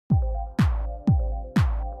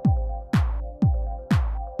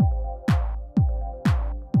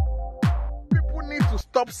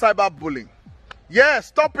stop cyberbullying. Yeah,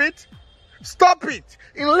 stop it. Stop it.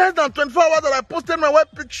 In less than 24 hours that I posted my web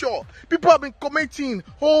picture, people have been commenting,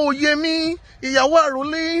 oh, Yemi, Woli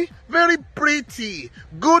Arole, very pretty,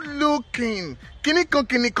 good looking,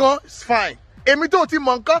 kiniko, it's fine. Emito Oti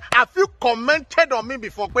Monka, have you commented on me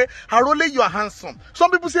before? Arole, you are handsome. Some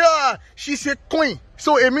people say, she's a queen,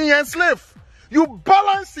 so Emi and slave. You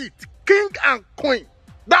balance it, king and queen.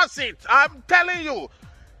 That's it. I'm telling you.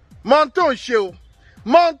 Monton show.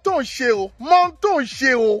 Monton show.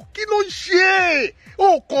 Kilo share.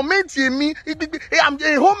 Oh, comment me. I'm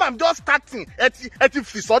at home, I'm just starting. Eti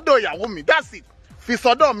fisodo ya womi. That's it.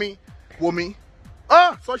 Fisodo me. Womi.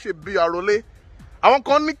 So she be Arole. I want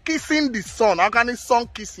to kissing the sun. I want the sun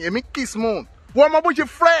kissing. Me kiss moon. Woman, but you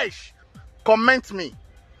fresh. Comment me.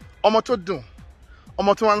 Omo to do.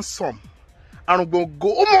 Omo to handsome. And go.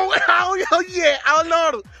 Oh yeah, I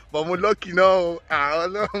know. But I'm lucky now.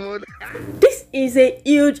 This is a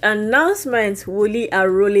huge announcement. Woli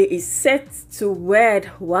Arole is set to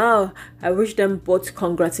wed. Wow! I wish them both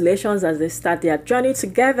congratulations as they start their journey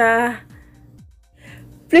together.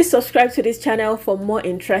 Please subscribe to this channel for more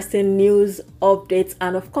interesting news, updates,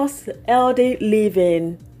 and of course, healthy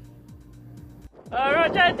living. Ọ̀rọ̀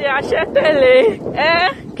jáde àṣẹ tẹ̀lé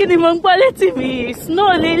kí ni mo ń gbọ́ létí mi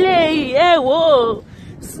snow lélẹ́yìí wò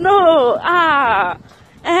snow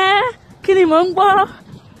kí ni mo ń gbọ́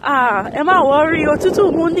ẹ má worry òtútù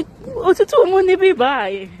mú níbí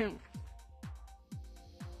báyìí.